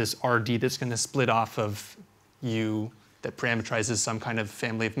not this RD that's going to split off of U that parameterizes some kind of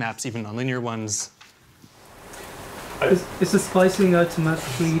family of maps, even nonlinear ones. Is the splicing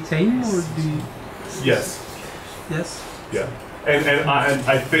automatically tame, or do you... Yes. Yes? Yeah. And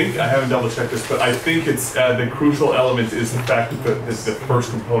I think, I haven't double checked this, but I think it's the crucial element is the fact that the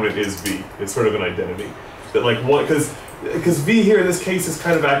first component is V. It's sort of an identity. That like what, because V here in this case is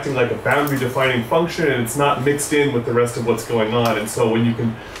kind of acting like a boundary defining function, and it's not mixed in with the rest of what's going on. And so when you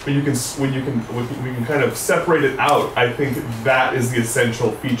can kind of separate it out, I think that is the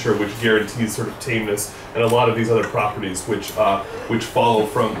essential feature which guarantees sort of tameness and a lot of these other properties which follow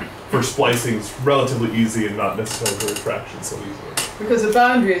for splicing is relatively easy and not necessarily for retraction so easily. Because the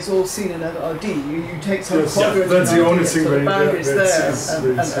boundary is all seen in RD. You take some quadrant. That's the only thing so the boundary is there,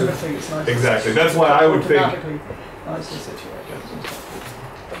 and it's everything is nice. Exactly. That's why I would think. Nicely situated.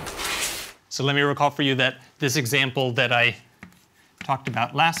 So let me recall for you that this example that I talked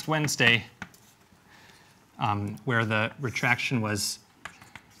about last Wednesday, where the retraction was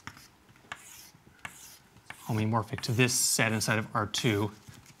homomorphic to this set inside of R2,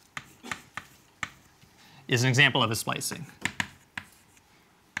 is an example of a splicing.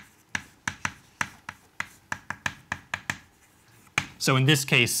 So in this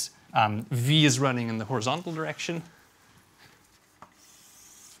case, V is running in the horizontal direction.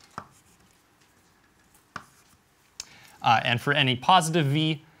 And for any positive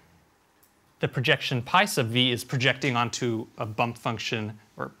V, the projection pi sub V is projecting onto a bump function,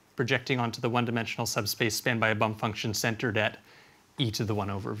 or projecting onto the one-dimensional subspace spanned by a bump function centered at e to the 1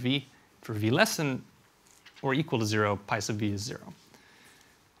 over V. For V less than or equal to 0, pi sub V is 0.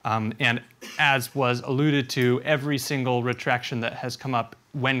 And as was alluded to, every single retraction that has come up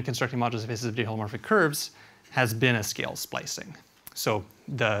when constructing modular spaces of D-holomorphic curves has been a scale splicing. So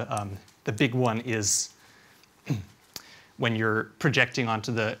the big one is when you're projecting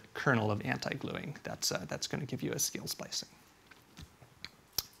onto the kernel of anti-gluing. That's going to give you a scale splicing.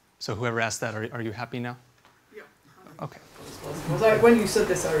 So whoever asked that, are you happy now? Yeah. OK. When you said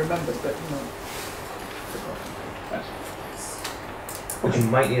this, I remembered, but But you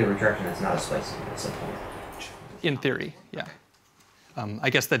might need a retraction that's not a splicing at some point. In theory, yeah. I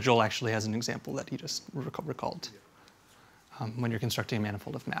guess that Joel actually has an example that he just recalled when you're constructing a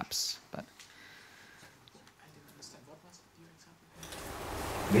manifold of maps. But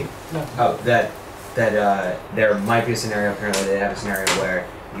me? No. Oh, that there might be a scenario. Apparently, they have a scenario where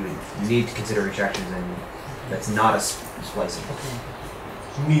you need to consider retractions, and that's not a splicing.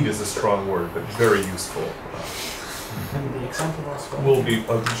 Need is a strong word, but very useful. And the example was Will be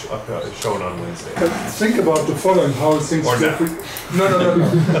shown on Wednesday. Think about the following: how things Or go. not.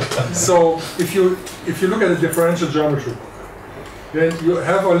 No. So if you look at the differential geometry, then you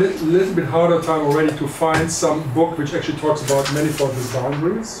have a little bit harder time already to find some book which actually talks about manifold with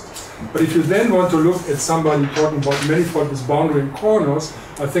boundaries. But if you then want to look at somebody talking about manifold with boundary and corners,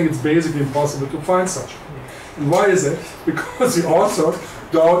 I think it's basically impossible to find such. And why is it? Because the author,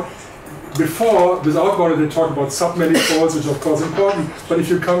 before, without boundary, they talk about submanifolds, which are of course important. But if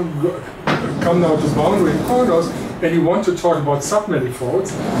you come now to boundary and corners, and you want to talk about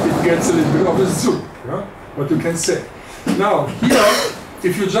submanifolds, it gets a little bit of a zoo, yeah? What you can say. Now, here,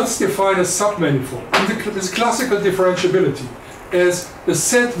 if you just define a submanifold, this classical differentiability as a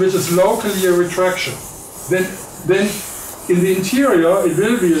set which is locally a retraction, then in the interior it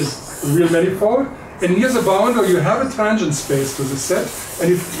will be a real manifold, and near the boundary you have a tangent space to the set, and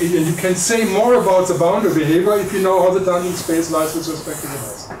you can say more about the boundary behavior if you know how the tangent space lies with respect to the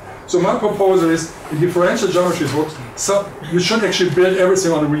mass. So my proposal is, in differential geometry books, you should actually build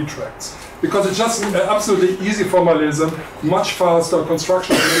everything on retracts. Because it's just absolutely easy formalism, much faster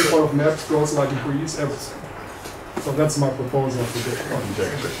construction of manifold of maps goes like a breeze, everything. So that's my proposal for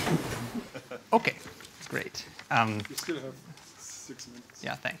this. Okay, great. You still have 6 minutes.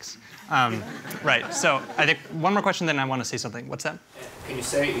 Yeah, thanks. Right, so I think one more question, then I want to say something. What's that? Can you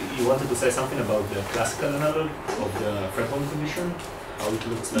say, you wanted to say something about the classical analog of the Fredholm condition? How it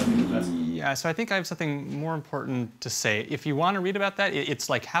looks like in the classical? Yeah, so I think I have something more important to say. If you want to read about that, it's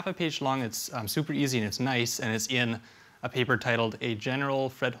like half a page long. It's super easy and it's nice, and it's in a paper titled A General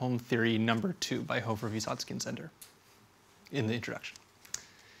Fredholm Theory No. 2 by Hofer, Vysotsky, and Sender in the introduction.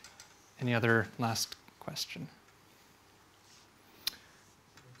 Any other last question?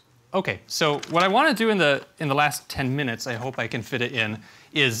 Okay, so what I want to do in the last 10 minutes, I hope I can fit it in,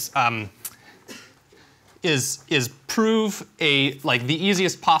 is prove the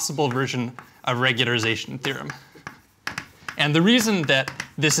easiest possible version of regularization theorem. And the reason that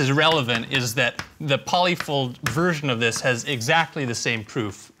this is relevant is that the polyfold version of this has exactly the same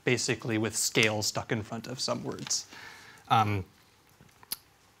proof, basically with scales stuck in front of some words. Right,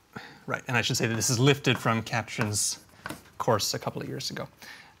 and I should say that this is lifted from Katrin's course a couple of years ago.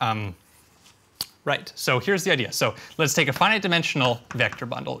 Right, so here's the idea. So let's take a finite dimensional vector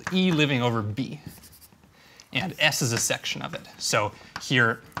bundle, E living over B. And S is a section of it. So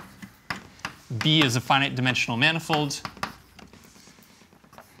here, B is a finite dimensional manifold.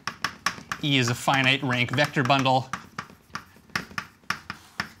 E is a finite rank vector bundle.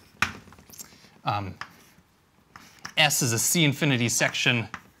 S is a C infinity section.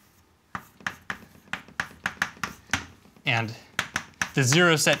 And the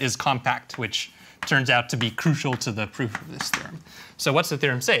zero set is compact, which turns out to be crucial to the proof of this theorem. So what's the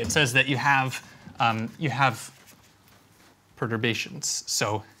theorem say? It says that you have perturbations.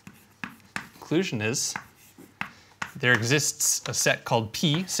 So conclusion is there exists a set called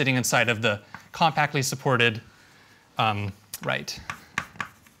P sitting inside of the compactly supported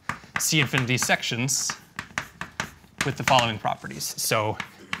C infinity sections with the following properties. So,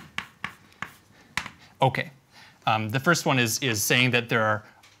 okay. The first one is saying that there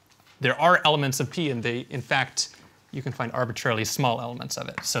are elements of P, and they, in fact, you can find arbitrarily small elements of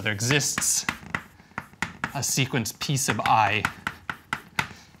it. So there exists a sequence P sub I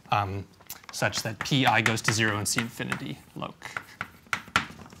such that Pi goes to 0 and C infinity loc.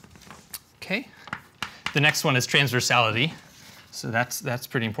 Okay. The next one is transversality. So that's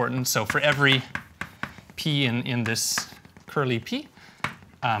pretty important. So for every P in this curly P,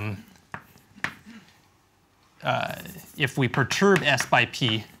 if we perturb S by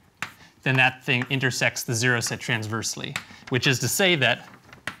P, then that thing intersects the zero set transversely, which is to say that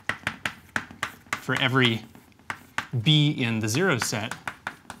for every B in the zero set,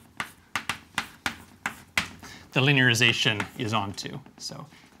 the linearization is onto. So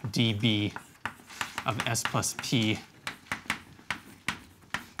dB of S plus P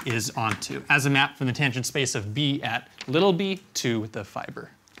is onto as a map from the tangent space of B at little b to the fiber.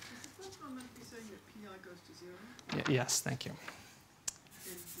 Yes, thank you.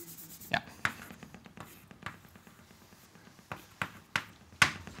 Yeah.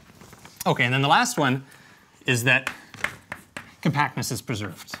 Okay, and then the last one is that compactness is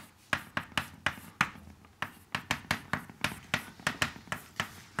preserved.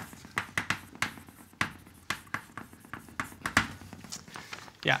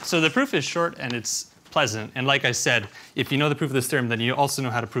 Yeah, so the proof is short and it's pleasant. And like I said, if you know the proof of this theorem, then you also know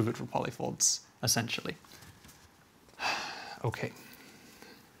how to prove it for polyfolds, essentially. Okay.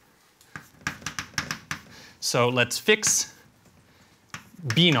 So let's fix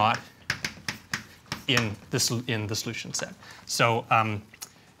B naught in the solution set. So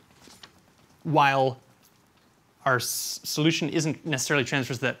while our solution isn't necessarily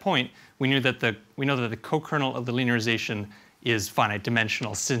transversed to that point, we know that the co-kernel of the linearization is finite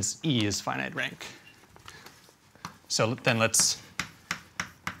dimensional since E is finite rank. So then let's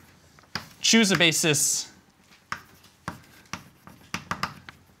choose a basis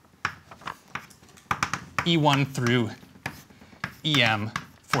E1 through EM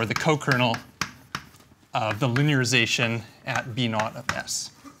for the co-kernel of the linearization at B naught of S.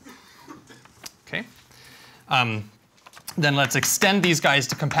 Okay. Then let's extend these guys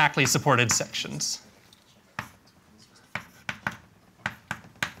to compactly supported sections.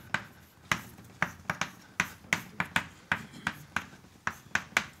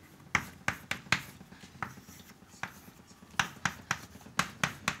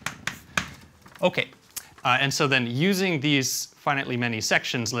 Okay, and so then using these finitely many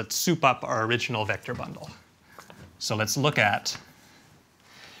sections, let's soup up our original vector bundle. So let's look at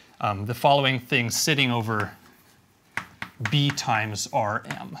the following things sitting over B times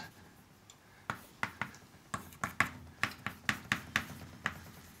Rm.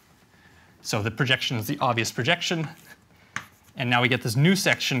 So the projection is the obvious projection. And now we get this new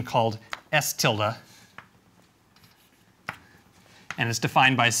section called S tilde. And it's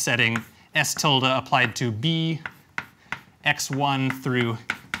defined by setting S tilde applied to B, x1 through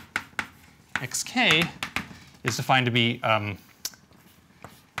xk is defined to be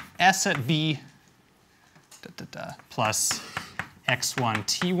S at B plus x1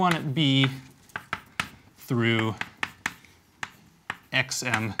 t1 at B through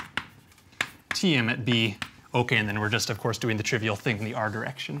xm tm at B. Okay, and then we're just, of course, doing the trivial thing in the r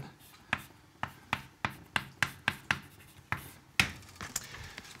direction.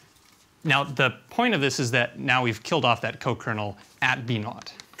 Now, the point of this is that now we've killed off that co-kernel at B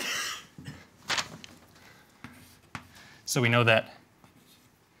naught. So we know that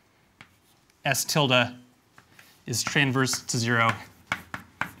S tilde is transverse to 0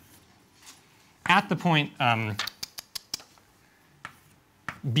 at the point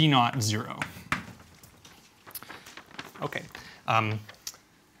B naught 0. Okay. And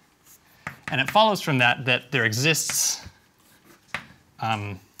it follows from that that there exists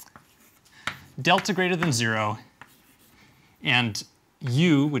delta greater than 0 and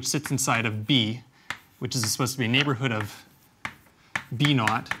U, which sits inside of B, which is supposed to be a neighborhood of B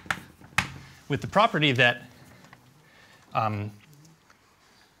naught, with the property that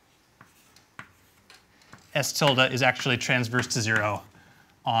S tilde is actually transverse to 0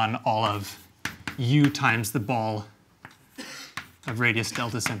 on all of U times the ball of radius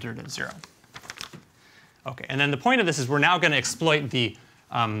delta centered at 0. Okay, and then the point of this is we're now going to exploit the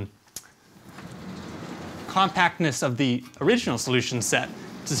compactness of the original solution set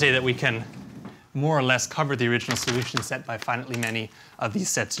to say that we can more or less cover the original solution set by finitely many of these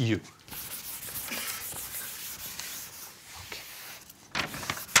sets U. Okay.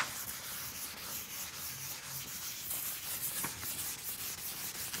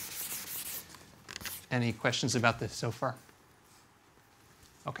 Any questions about this so far?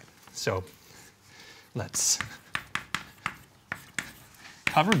 Okay, so let's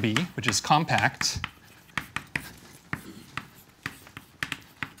cover B, which is compact,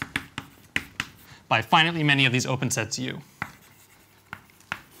 by finitely many of these open sets U.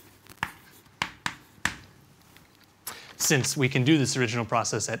 Since we can do this original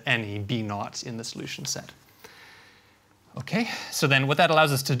process at any B naught in the solution set. Okay, so then what that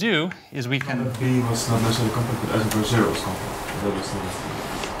allows us to do is we can... B was not necessarily compact, but S inverse 0 was compact. That was not...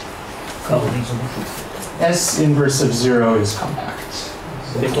 S inverse of 0 is compact.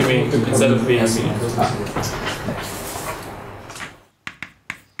 I think you mean instead of B, you mean...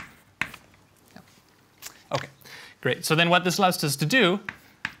 Okay, great. So then what this allows us to do,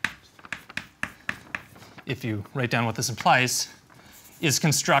 if you write down what this implies, is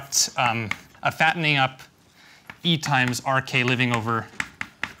construct a fattening up E times RK living over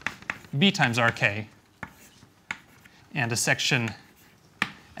B times RK and a section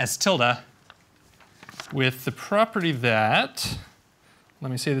S tilde with the property that,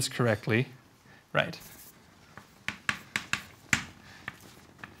 let me say this correctly, right.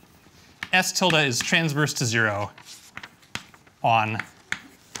 S tilde is transverse to 0 on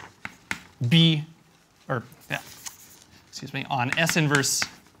B, or yeah, excuse me, on S inverse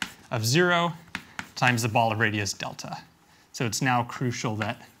of 0 times the ball of radius delta. So it's now crucial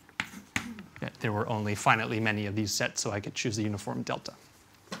that there were only finitely many of these sets so I could choose the uniform delta.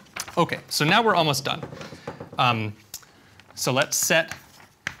 Okay, so now we're almost done. So let's set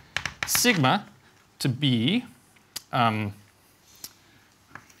sigma to be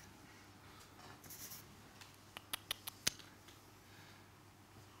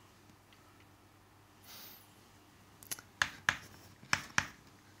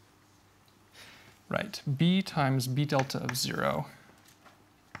right, B times B delta of 0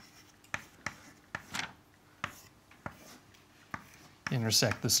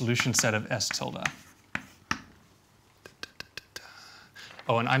 intersect the solution set of S tilde.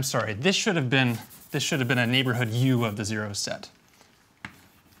 Oh, and I'm sorry, this should have been a neighborhood U of the 0 set.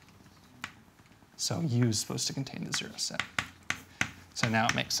 So U is supposed to contain the 0 set. So now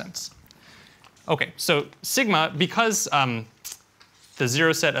it makes sense. Okay, so sigma, because the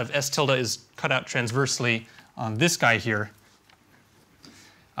 0 set of S tilde is cut out transversely on this guy here,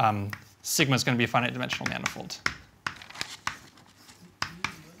 sigma is going to be a finite dimensional manifold.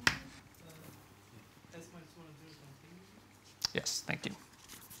 Yes, thank you.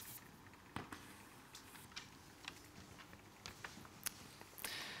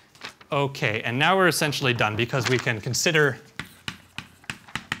 Okay, and now we're essentially done because we can consider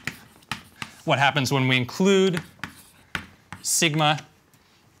what happens when we include sigma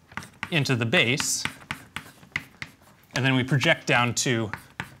into the base, and then we project down to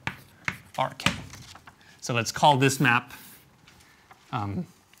Rk. So let's call this map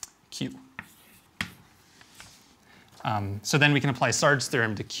Q. So then we can apply Sard's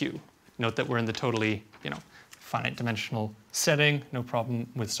theorem to Q. Note that we're in the totally, finite dimensional setting. No problem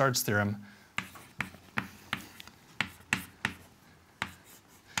with Sard's theorem.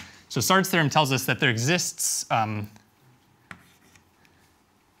 So Sard's theorem tells us that there exists a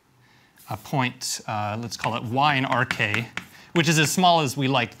point, let's call it y in Rk, which is as small as we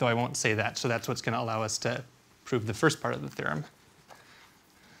like, though I won't say that. So that's what's going to allow us to prove the first part of the theorem.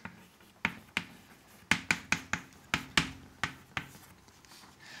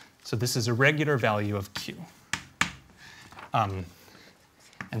 So this is a regular value of Q.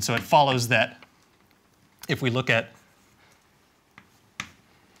 And so it follows that if we look at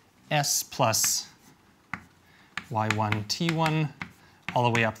S plus y1 t1 all the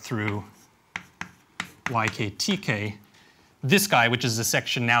way up through yk tk, this guy, which is a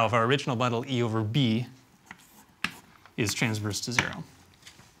section now of our original bundle E over B, is transverse to 0,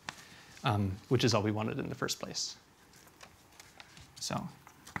 which is all we wanted in the first place. So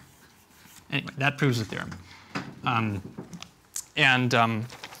anyway, that proves the theorem.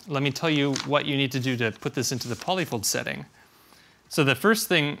 Let me tell you what you need to do to put this into the polyfold setting. So the first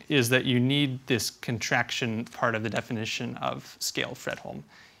thing is that you need this contraction part of the definition of scale Fredholm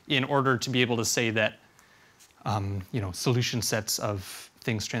in order to be able to say that solution sets of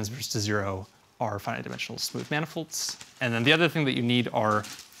things transverse to 0 are finite dimensional smooth manifolds. And then the other thing that you need are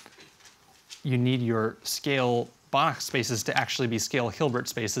your scale Banach spaces to actually be scale Hilbert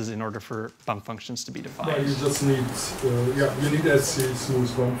spaces in order for bump functions to be defined. Yeah, you just need, you need SC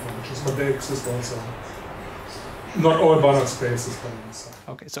smooth bump functions, but they exist also. Not all Banach spaces, but inside.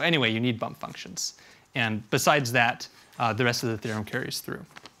 Okay, so anyway, you need bump functions. And besides that, the rest of the theorem carries through.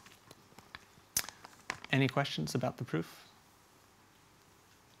 Any questions about the proof?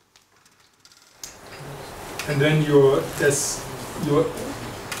 And then your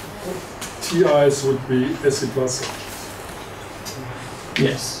TIs would be SC plus.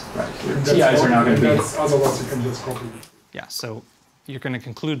 Yes, right. Your TIs are now going to be. Otherwise, you can just copy it. Yeah, so you're going to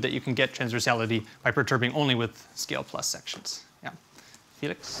conclude that you can get transversality by perturbing only with scale plus sections. Yeah.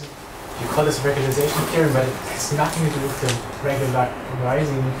 Felix? You call this regularization theorem, but it has nothing to do with the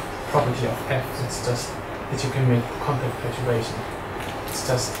regularizing property of F. It's just that you can make complex perturbation. It's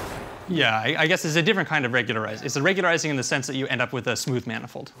just. Yeah, I guess it's a different kind of regularizing. It's a regularizing in the sense that you end up with a smooth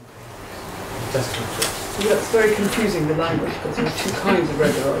manifold. That's true. Yeah, it's very confusing, the language, because there are two kinds of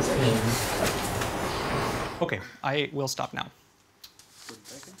regularization. Okay, I will stop now.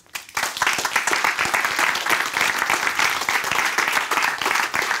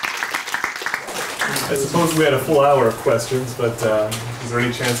 I suppose we had a full hour of questions, but is there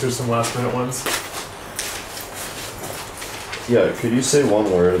any chance there's some last minute ones? Yeah, could you say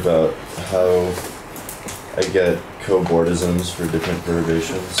one word about how I get cobordisms for different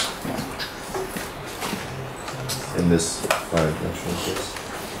perturbations in this five-dimensional case?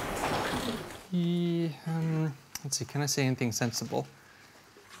 Let's see, can I say anything sensible?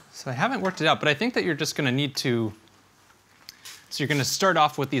 So I haven't worked it out, but I think that you're just going to need to. So you're going to start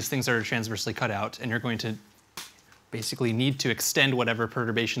off with these things that are transversely cut out, and you're going to basically need to extend whatever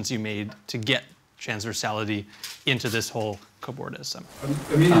perturbations you made to get transversality into this whole cobordism.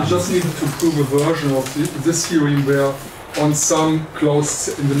 I mean, you just need to prove a version of this theorem where on some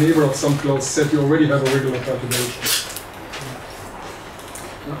closed, in the neighborhood of some closed set, you already have a regular perturbation.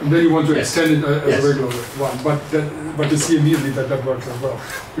 And then you want to Yes. extend it as Yes. a regular one, but you see immediately that that works as well.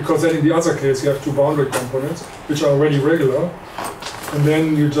 Because then in the other case you have two boundary components which are already regular, and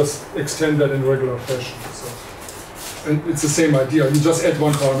then you just extend that in regular fashion. So, and it's the same idea. You just add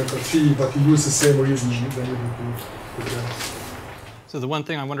one parameter t, but you use the same reasoning than you do with the others. So the one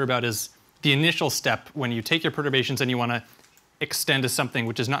thing I wonder about is the initial step when you take your perturbations and you want to extend to something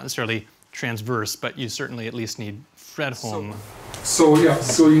which is not necessarily transverse, but you certainly at least need Fredholm. So yeah,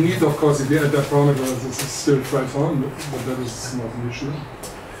 so you need, of course, if you add that parameter, this is still Fredholm, but that is not an issue.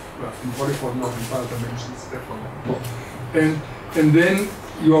 Well, in polyfold, not in 5 dimensions, definitely. And then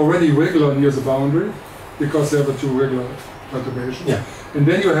you are already regular near the boundary, because there are two regular perturbations. Yeah. And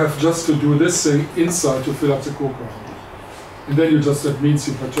then you have just to do this thing inside to fill up the co-boundary. And then you just, that means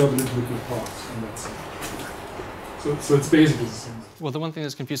you perturb a little bit your parts, and that's it. So it's basically the same. Well, the one thing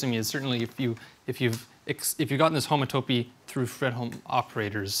that's confusing me is certainly if you've gotten this homotopy through Fredholm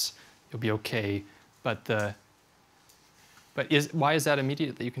operators, you'll be okay. But why is that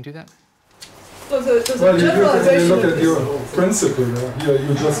immediate that you can do that? Well, there's a Well, you generalization look of at this. your principle here.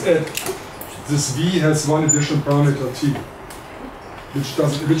 You just add this v has one additional parameter t,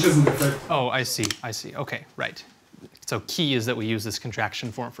 which isn't effective. Oh, I see. I see. Okay, right. So key is that we use this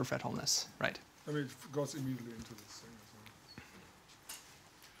contraction form for Fredholmness, right? I mean, it goes immediately into this thing as well.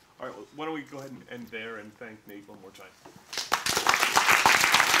 All right, well, why don't we go ahead and end there and thank Nate one more time.